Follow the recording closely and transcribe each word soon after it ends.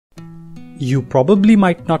You probably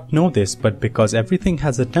might not know this, but because everything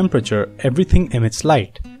has a temperature, everything emits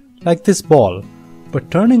light, like this ball. But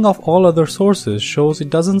turning off all other sources shows it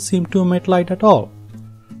doesn't seem to emit light at all.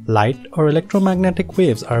 Light or electromagnetic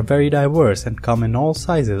waves are very diverse and come in all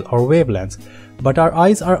sizes or wavelengths, but our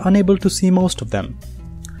eyes are unable to see most of them.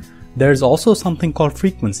 There is also something called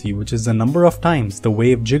frequency, which is the number of times the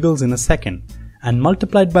wave jiggles in a second, and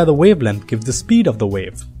multiplied by the wavelength gives the speed of the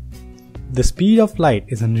wave. The speed of light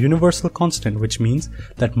is a universal constant, which means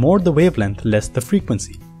that more the wavelength, less the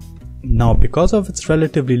frequency. Now, because of its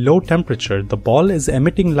relatively low temperature, the ball is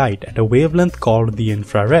emitting light at a wavelength called the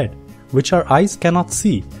infrared, which our eyes cannot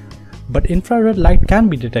see. But infrared light can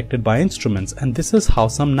be detected by instruments, and this is how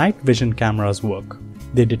some night vision cameras work.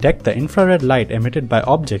 They detect the infrared light emitted by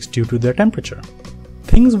objects due to their temperature.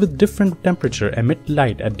 Things with different temperature emit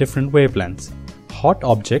light at different wavelengths. Hot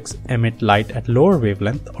objects emit light at lower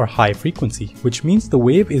wavelength or high frequency, which means the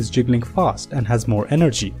wave is jiggling fast and has more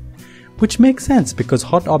energy. Which makes sense because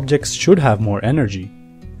hot objects should have more energy.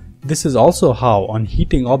 This is also how on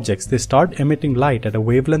heating objects they start emitting light at a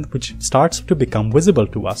wavelength which starts to become visible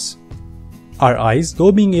to us. Our eyes,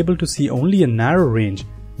 though being able to see only a narrow range,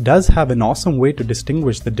 does have an awesome way to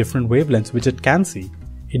distinguish the different wavelengths which it can see.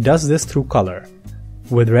 It does this through color,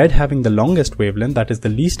 with red having the longest wavelength, that is the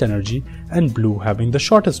least energy, and blue having the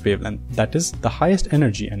shortest wavelength, that is the highest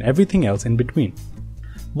energy, and everything else in between.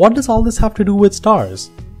 What does all this have to do with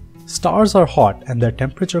stars? Stars are hot and their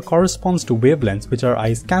temperature corresponds to wavelengths which our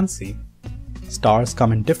eyes can see. Stars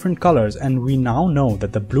come in different colors, and we now know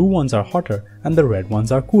that the blue ones are hotter and the red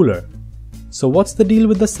ones are cooler. So what's the deal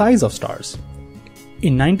with the size of stars?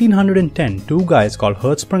 In 1910, two guys called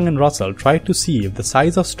Hertzsprung and Russell tried to see if the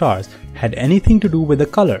size of stars had anything to do with the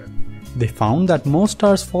color. They found that most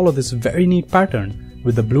stars follow this very neat pattern,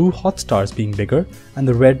 with the blue hot stars being bigger and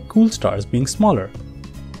the red cool stars being smaller.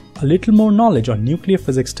 A little more knowledge on nuclear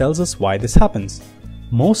physics tells us why this happens.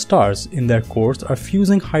 Most stars in their cores are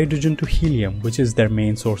fusing hydrogen to helium, which is their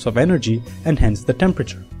main source of energy and hence the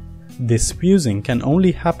temperature. This fusing can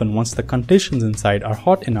only happen once the conditions inside are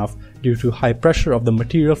hot enough due to high pressure of the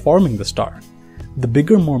material forming the star. The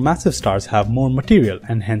bigger, more massive stars have more material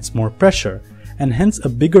and hence more pressure, and hence a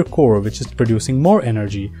bigger core which is producing more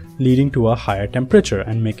energy, leading to a higher temperature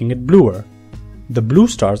and making it bluer. The blue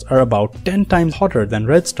stars are about 10 times hotter than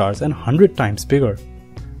red stars and 100 times bigger.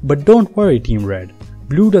 But don't worry, Team Red,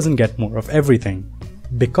 blue doesn't get more of everything.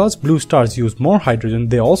 Because blue stars use more hydrogen,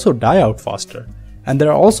 they also die out faster, and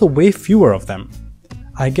there are also way fewer of them.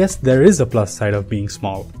 I guess there is a plus side of being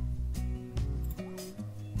small.